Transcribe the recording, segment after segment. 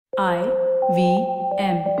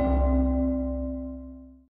IVM.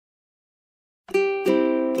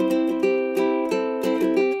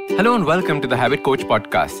 Hello and welcome to the Habit Coach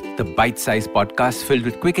Podcast, the bite-sized podcast filled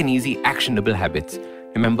with quick and easy actionable habits.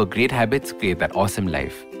 Remember, great habits create that awesome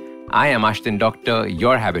life. I am Ashdin Doctor,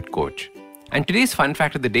 your habit coach. And today's fun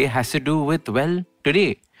fact of the day has to do with,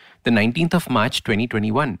 today, the 19th of March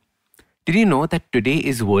 2021. Did you know that today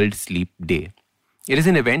is World Sleep Day? It is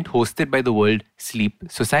an event hosted by the World Sleep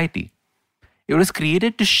Society. It was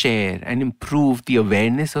created to share and improve the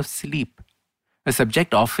awareness of sleep, a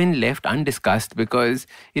subject often left undiscussed because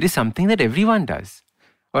it is something that everyone does.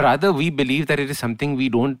 Or rather, we believe that it is something we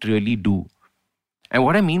don't really do. And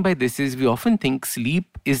what I mean by this is we often think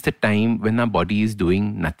sleep is the time when our body is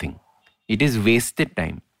doing nothing. It is wasted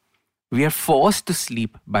time. We are forced to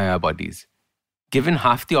sleep by our bodies. Given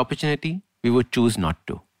half the opportunity, we would choose not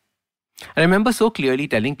to. I remember so clearly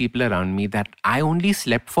telling people around me that I only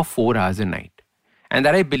slept for 4 hours a night and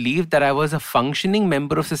that I believed that I was a functioning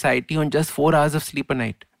member of society on just 4 hours of sleep a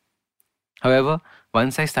night. However,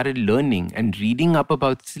 once I started learning and reading up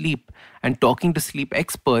about sleep and talking to sleep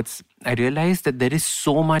experts, I realized that there is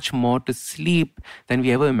so much more to sleep than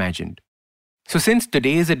we ever imagined. So since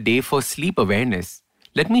today is a day for sleep awareness,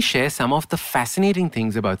 let me share some of the fascinating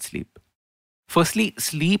things about sleep. Firstly,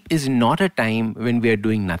 sleep is not a time when we are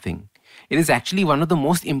doing nothing. It is actually one of the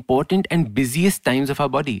most important and busiest times of our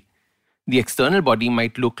body. The external body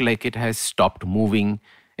might look like it has stopped moving,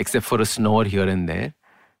 except for a snore here and there.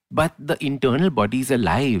 But the internal body is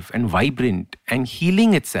alive and vibrant and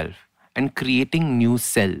healing itself and creating new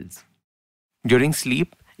cells. During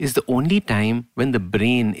sleep is the only time when the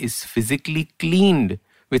brain is physically cleaned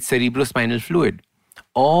with cerebrospinal fluid.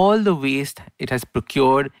 All the waste it has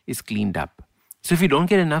procured is cleaned up. So if you don't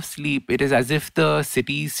get enough sleep, it is as if the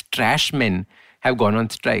city's trash men have gone on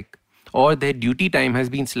strike, or their duty time has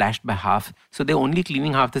been slashed by half, so they're only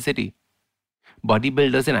cleaning half the city.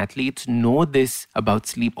 Bodybuilders and athletes know this about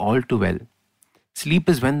sleep all too well. Sleep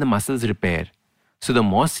is when the muscles repair. So the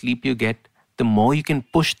more sleep you get, the more you can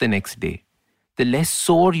push the next day. The less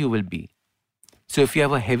sore you will be. So if you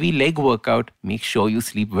have a heavy leg workout, make sure you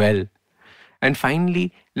sleep well. And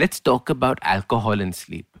finally, let's talk about alcohol and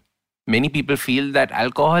sleep. Many people feel that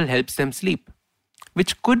alcohol helps them sleep,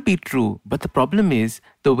 which could be true, but the problem is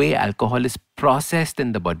the way alcohol is processed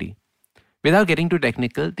in the body. Without getting too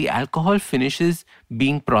technical, the alcohol finishes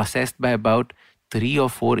being processed by about 3 or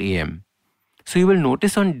 4 a.m. So you will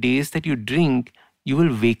notice on days that you drink, you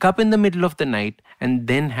will wake up in the middle of the night and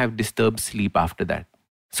then have disturbed sleep after that.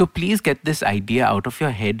 So please get this idea out of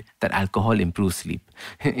your head that alcohol improves sleep.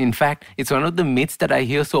 In fact, it's one of the myths that I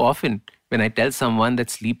hear so often. When I tell someone that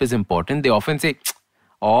sleep is important, they often say,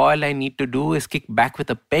 all I need to do is kick back with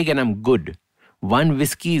a peg and I'm good. 1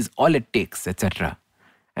 whiskey is all it takes, etc.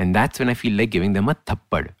 And that's when I feel like giving them a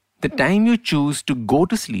thappad. The time you choose to go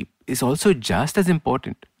to sleep is also just as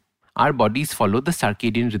important. Our bodies follow the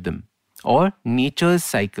circadian rhythm or nature's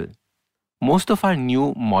cycle. Most of our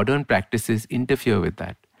new modern practices interfere with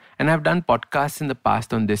that. And I've done podcasts in the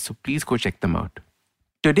past on this, so please go check them out.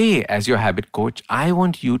 Today, as your habit coach, I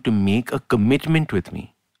want you to make a commitment with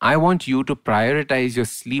me. I want you to prioritize your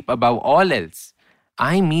sleep above all else.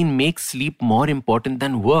 I mean, make sleep more important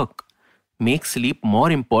than work. Make sleep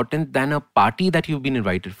more important than a party that you've been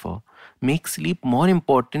invited for. Make sleep more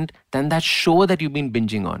important than that show that you've been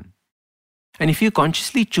binging on. And if you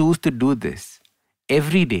consciously choose to do this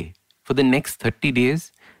every day for the next 30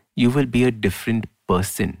 days, you will be a different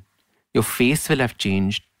person. Your face will have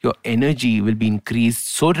changed. Your energy will be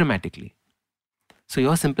increased so dramatically. So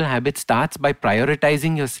your simple habit starts by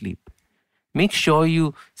prioritizing your sleep. Make sure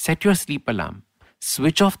you set your sleep alarm.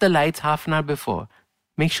 Switch off the lights half an hour before.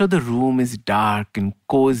 Make sure the room is dark and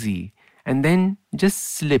cozy. And then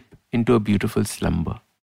just slip into a beautiful slumber.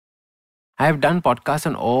 I have done podcasts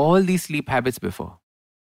on all these sleep habits before.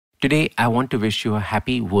 Today, I want to wish you a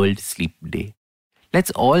happy World Sleep Day. Let's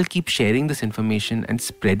all keep sharing this information and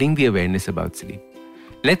spreading the awareness about sleep.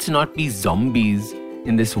 Let's not be zombies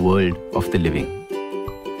in this world of the living.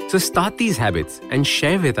 So start these habits and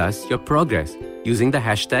share with us your progress using the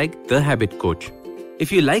hashtag #TheHabitCoach.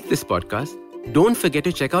 If you like this podcast, don't forget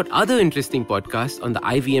to check out other interesting podcasts on the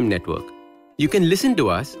IVM network. You can listen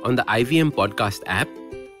to us on the IVM Podcast app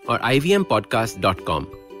or ivmpodcast.com.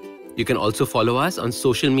 You can also follow us on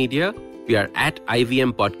social media. We are at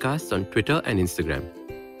IVM Podcasts on Twitter and Instagram.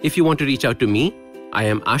 If you want to reach out to me, I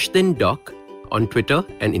am Ashdin Doc on Twitter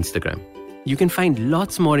and Instagram. You can find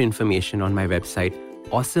lots more information on my website,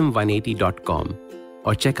 awesome180.com,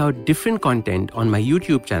 or check out different content on my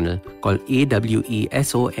YouTube channel called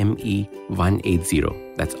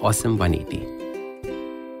AWESOME180. That's Awesome 180.